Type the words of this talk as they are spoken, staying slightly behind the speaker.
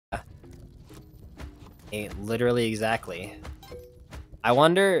Literally exactly. I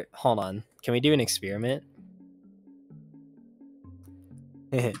wonder, hold on. Can we do an experiment?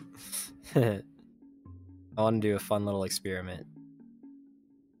 I want to do a fun little experiment.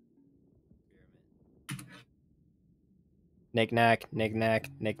 Knick-knack, knick-knack,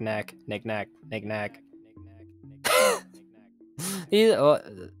 knick-knack, knick-knack, knick-knack.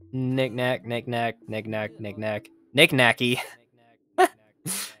 Knick-knack, knick-knack, knick-knack, knick-knack. Knick-knacky.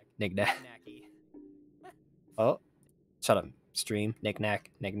 Knick-knack. Oh, shut up. Stream. Knick-knack,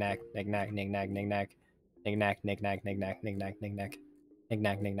 knick-knack, knick-knack, knick-knack, knick-knack. Knick-knack, knick-knack, knick-knack, knick-knack, knick-knack.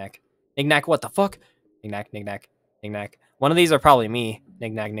 Knick-knack, knick-knack. Knick-knack, what the fuck? Knick-knack, knick-knack, knick-knack. One of these are probably me.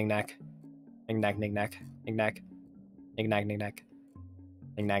 Knick-knack, knick-knack. Knick-knack, knick-knack, knick-knack. Knick-knack, knick-knack.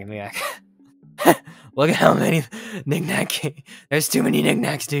 Knick-knack, knick-knack. Look at how many knick-knack. There's too many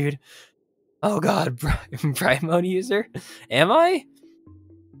knick-knacks, dude. Oh god, bright mode user? Am I?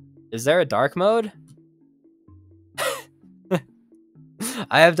 Is there a dark mode?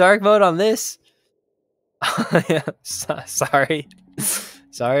 I have dark mode on this. Yeah, sorry.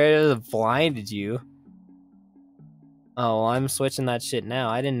 Sorry I blinded you. Oh, well, I'm switching that shit now.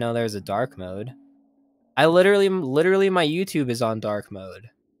 I didn't know there was a dark mode. I literally my YouTube is on dark mode.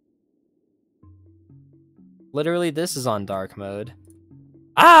 Literally, this is on dark mode.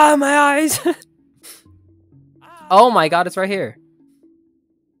 Ah, my eyes! Oh my god, it's right here.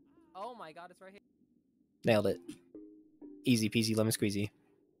 Oh my god, it's right here. Nailed it. Easy peasy lemon squeezy.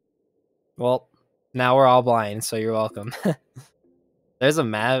 Well, now we're all blind, so you're welcome. There's a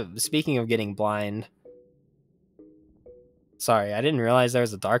map. Speaking of getting blind. Sorry, I didn't realize there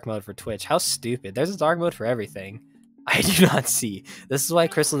was a dark mode for Twitch. How stupid. There's a dark mode for everything. I do not see. This is why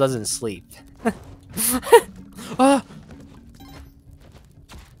Crystal doesn't sleep. Ah!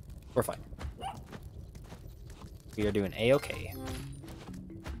 We're fine. We are doing A-okay.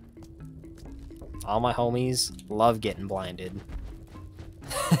 All my homies love getting blinded.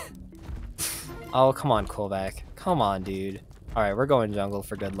 Oh, come on, Kovac. Come on, dude. Alright, we're going jungle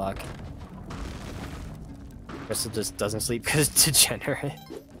for good luck. Crystal just doesn't sleep because it's degenerate.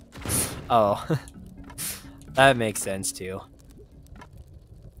 Oh. That makes sense, too.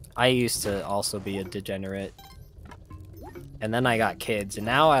 I used to also be a degenerate. And then I got kids, and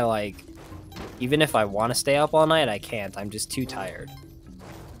now I, like... Even if I want to stay up all night, I can't. I'm just too tired.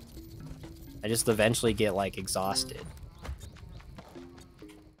 I just eventually get, like, exhausted.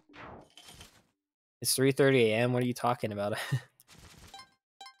 It's 3:30 a.m. What are you talking about?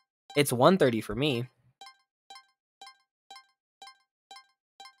 It's 1:30 for me.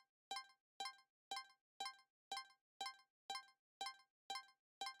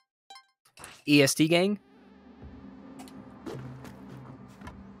 EST gang?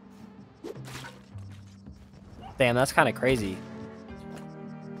 Damn, that's kind of crazy.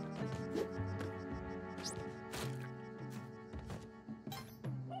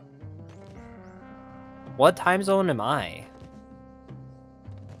 What time zone am I?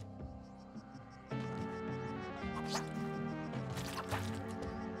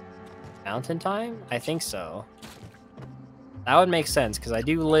 Mountain time? I think so. That would make sense, because I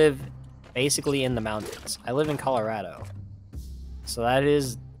do live basically in the mountains. I live in Colorado. So that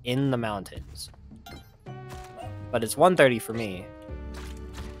is in the mountains. But it's 1:30 for me.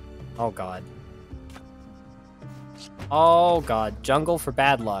 Oh god. Oh god. Jungle for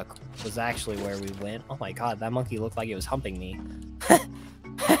bad luck was actually where we went. Oh my god, that monkey looked like it was humping me.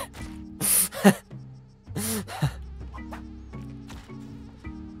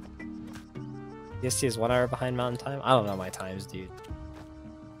 EST is 1 hour behind mountain time? I don't know my times, dude.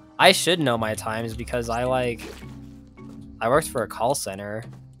 I should know my times because I worked for a call center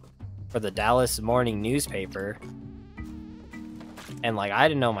for the Dallas morning newspaper. And like I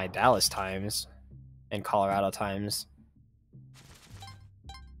didn't know my Dallas times and Colorado times.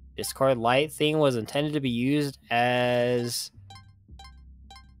 Discord Lite thing was intended to be used as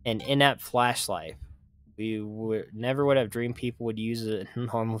an in-app flashlight. We never would have dreamed people would use a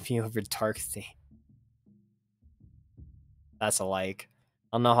normal view over dark theme. That's a like.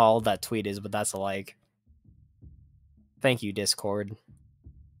 I don't know how old that tweet is, but that's a like. Thank you, Discord.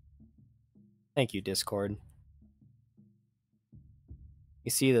 Thank you, Discord.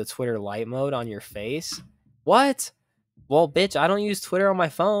 You see the Twitter light mode on your face? What? Well, bitch, I don't use Twitter on my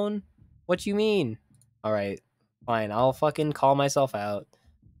phone. What you mean? Alright, fine. I'll fucking call myself out.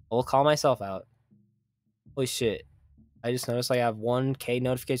 I'll call myself out. Holy shit. I just noticed I have 1K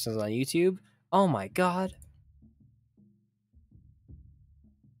notifications on YouTube. Oh my god.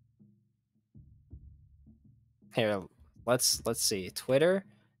 Here, let's see. Twitter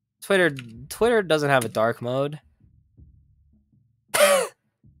doesn't have a dark mode.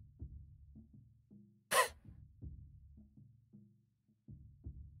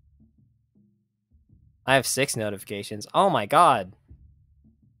 I have 6 notifications. Oh my god.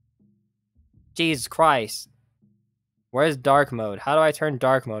 Jesus Christ. Where's dark mode? How do I turn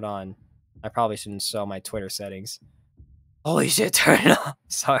dark mode on? I probably shouldn't show my Twitter settings. Holy shit, turn it off.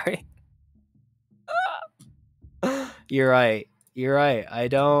 Sorry. You're right. You're right.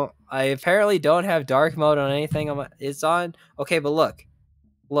 I apparently don't have dark mode on anything. It's on. Okay, but look.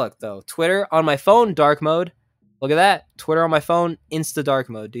 Look, though. Twitter on my phone, dark mode. Look at that. Twitter on my phone, insta dark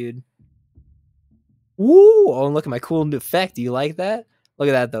mode, dude. Woo! Oh, and look at my cool new effect. Do you like that? Look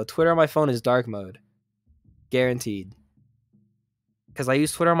at that, though. Twitter on my phone is dark mode. Guaranteed. Because I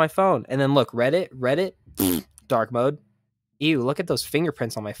use Twitter on my phone. And then look, Reddit, dark mode. Ew, look at those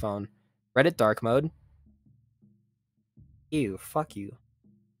fingerprints on my phone. Reddit, dark mode. Ew, fuck you.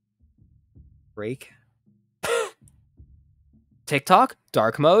 Break. TikTok,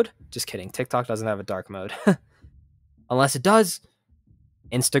 dark mode. Just kidding. TikTok doesn't have a dark mode. Unless it does.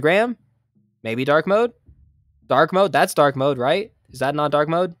 Instagram, maybe dark mode. Dark mode, that's dark mode, right? Is that not dark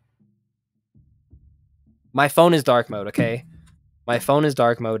mode? My phone is dark mode, okay? My phone is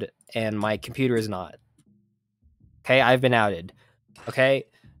dark mode and my computer is not. Okay, I've been outed. Okay?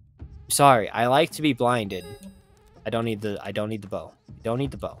 Sorry, I like to be blinded. I don't need the bow. Don't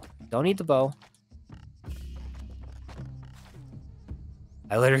need the bow. Don't need the bow.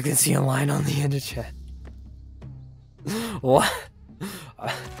 I literally can see a line on the end of chat. What?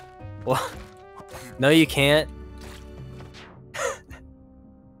 What? No, you can't.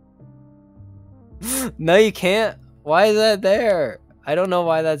 No, you can't. Why is that there? I don't know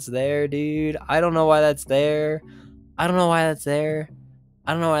why that's there, dude. I don't know why that's there. I don't know why that's there.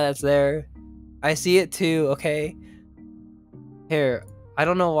 I don't know why that's there. I see it too, okay? Here, I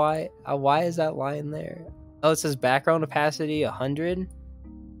don't know why. Why is that line there? Oh, it says background opacity 100.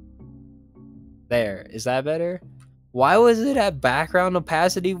 There. Is that better? Why was it at background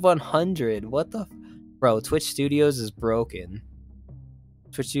opacity 100? What the... Bro, Twitch Studios is broken.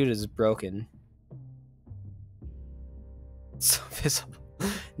 Twitch Studios is broken. It's so visible.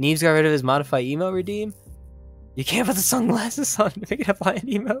 Neves got rid of his modify emo redeem? You can't put the sunglasses on to make it a blind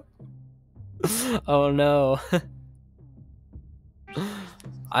emo? Oh no.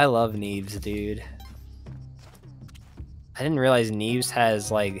 I love Neves, dude. I didn't realize Neves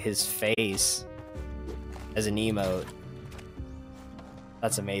has, like, his face as an emote.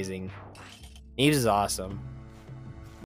 That's amazing. Neves is awesome.